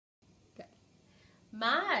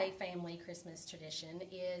My family Christmas tradition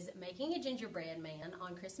is making a gingerbread man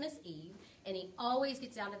on Christmas Eve, and he always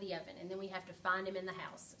gets out of the oven, and then we have to find him in the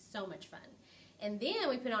house. So much fun. And then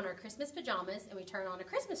we put on our Christmas pajamas, and we turn on A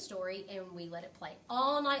Christmas Story, and we let it play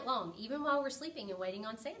all night long, even while we're sleeping and waiting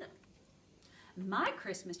on Santa. My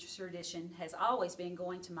Christmas tradition has always been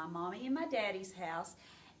going to my mommy and my daddy's house,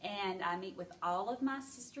 and I meet with all of my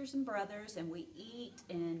sisters and brothers, and we eat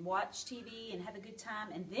and watch TV and have a good time,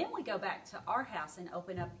 and then we go back to our house and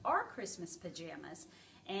open up our Christmas pajamas,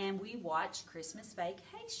 and we watch Christmas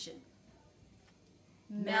Vacation.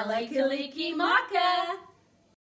 Mele Kalikimaka!